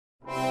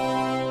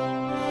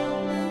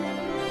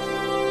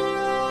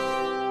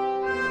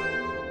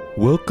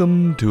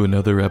Welcome to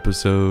another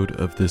episode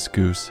of This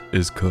Goose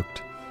is Cooked,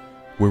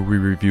 where we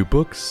review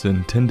books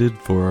intended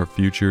for our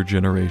future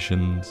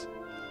generations.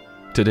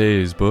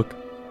 Today's book,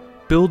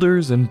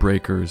 Builders and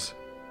Breakers,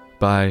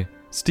 by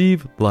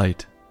Steve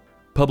Light,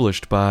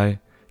 published by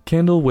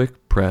Candlewick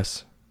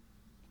Press.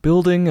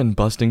 Building and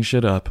busting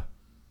shit up.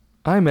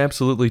 I'm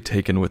absolutely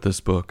taken with this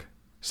book.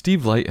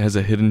 Steve Light has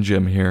a hidden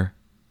gem here.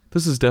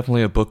 This is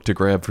definitely a book to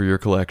grab for your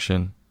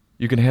collection.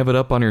 You can have it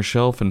up on your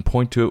shelf and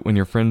point to it when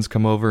your friends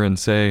come over and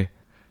say,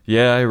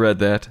 "Yeah, I read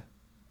that."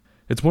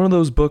 It's one of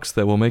those books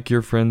that will make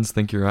your friends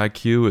think your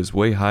IQ is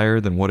way higher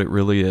than what it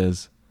really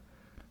is.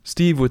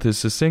 Steve, with his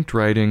succinct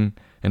writing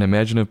and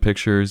imaginative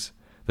pictures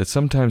that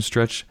sometimes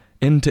stretch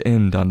end to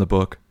end on the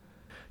book,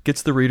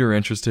 gets the reader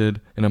interested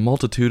in a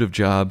multitude of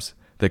jobs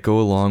that go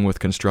along with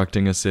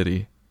constructing a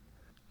city.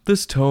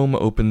 This tome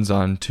opens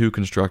on two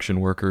construction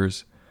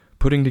workers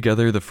putting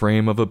together the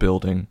frame of a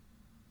building,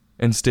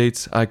 and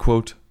states, I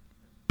quote,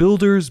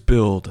 "Builders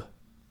build.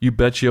 You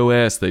bet yo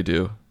ass they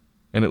do.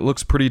 And it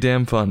looks pretty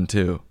damn fun,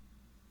 too."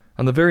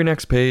 On the very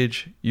next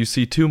page, you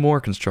see two more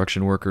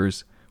construction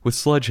workers with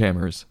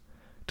sledgehammers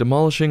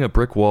demolishing a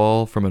brick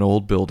wall from an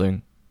old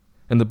building.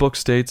 And the book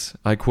states,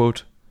 I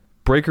quote,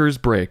 "Breakers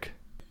break.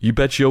 You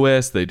bet yo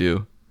ass they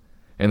do.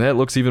 And that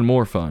looks even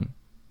more fun."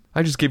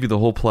 I just gave you the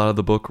whole plot of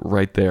the book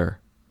right there.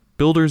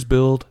 Builders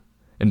build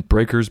and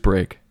breakers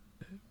break.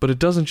 But it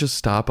doesn't just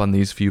stop on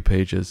these few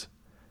pages.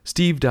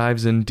 Steve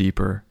dives in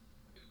deeper.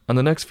 On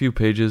the next few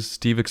pages,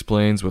 Steve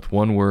explains with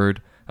one word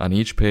on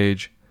each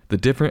page the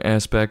different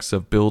aspects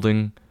of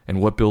building and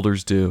what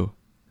builders do.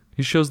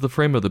 He shows the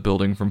frame of the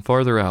building from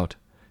farther out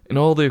and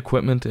all the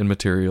equipment and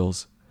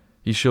materials.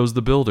 He shows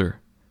the builder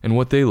and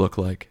what they look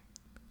like.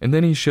 And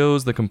then he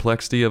shows the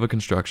complexity of a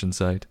construction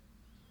site.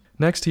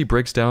 Next, he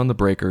breaks down the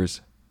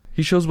breakers.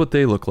 He shows what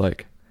they look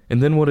like,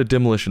 and then what a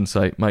demolition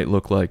site might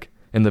look like,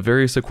 and the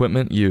various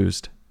equipment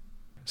used.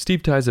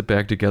 Steve ties it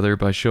back together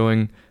by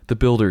showing the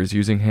builders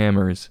using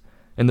hammers,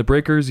 and the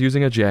breakers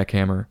using a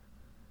jackhammer,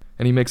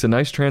 and he makes a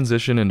nice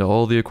transition into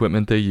all the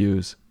equipment they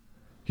use.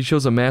 He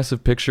shows a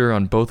massive picture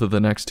on both of the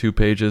next two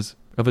pages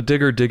of a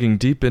digger digging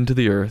deep into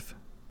the earth.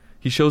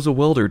 He shows a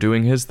welder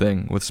doing his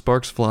thing with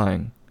sparks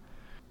flying.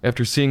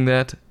 After seeing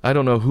that, I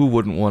don't know who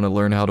wouldn't want to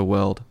learn how to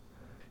weld.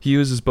 He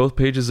uses both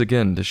pages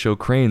again to show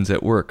cranes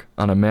at work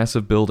on a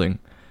massive building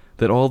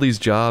that all these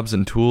jobs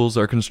and tools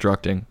are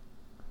constructing.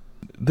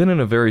 Then in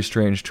a very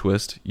strange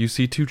twist, you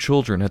see two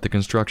children at the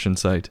construction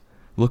site,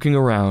 looking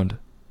around,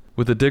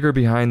 with a digger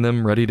behind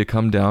them ready to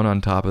come down on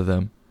top of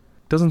them.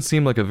 Doesn't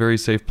seem like a very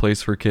safe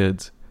place for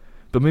kids,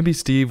 but maybe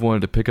Steve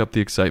wanted to pick up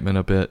the excitement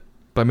a bit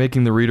by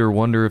making the reader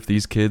wonder if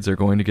these kids are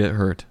going to get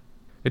hurt.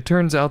 It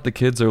turns out the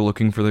kids are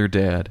looking for their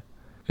dad.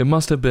 It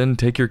must have been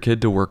take your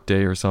kid to work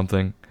day or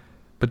something,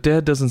 but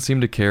Dad doesn't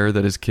seem to care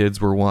that his kids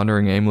were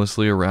wandering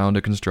aimlessly around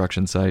a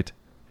construction site.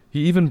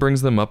 He even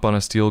brings them up on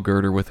a steel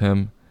girder with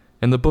him,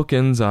 and the book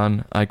ends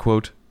on, I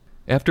quote,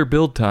 "After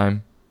build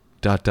time, ...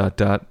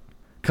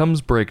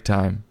 comes break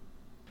time."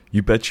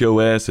 You bet yo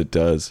ass it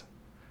does.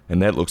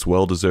 And that looks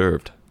well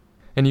deserved.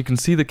 And you can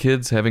see the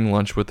kids having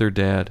lunch with their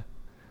dad.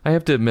 I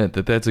have to admit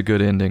that that's a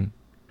good ending.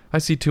 I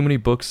see too many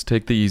books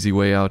take the easy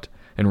way out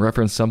and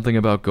reference something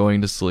about going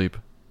to sleep.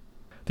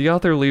 The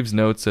author leaves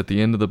notes at the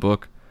end of the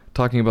book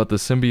talking about the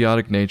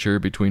symbiotic nature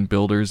between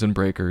builders and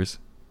breakers.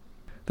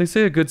 They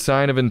say a good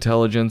sign of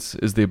intelligence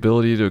is the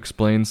ability to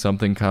explain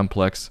something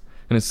complex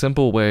in a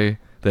simple way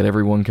that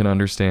everyone can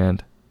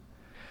understand.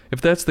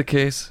 If that's the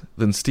case,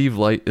 then Steve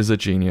Light is a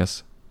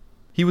genius.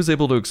 He was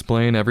able to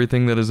explain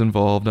everything that is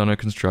involved on a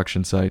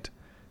construction site,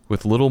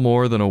 with little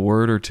more than a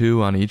word or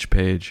two on each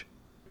page.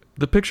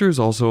 The pictures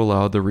also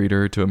allowed the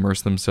reader to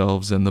immerse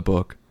themselves in the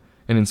book,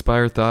 and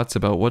inspire thoughts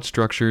about what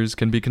structures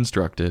can be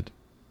constructed.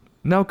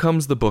 Now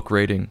comes the book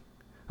rating.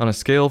 On a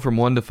scale from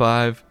 1 to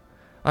 5,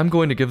 I'm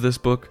going to give this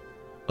book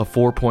a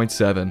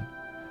 4.7.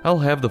 I'll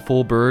have the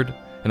full bird,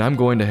 and I'm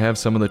going to have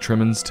some of the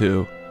trimmings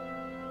too.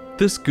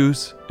 This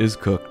goose is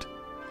cooked.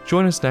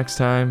 Join us next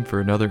time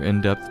for another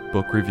in-depth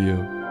book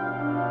review.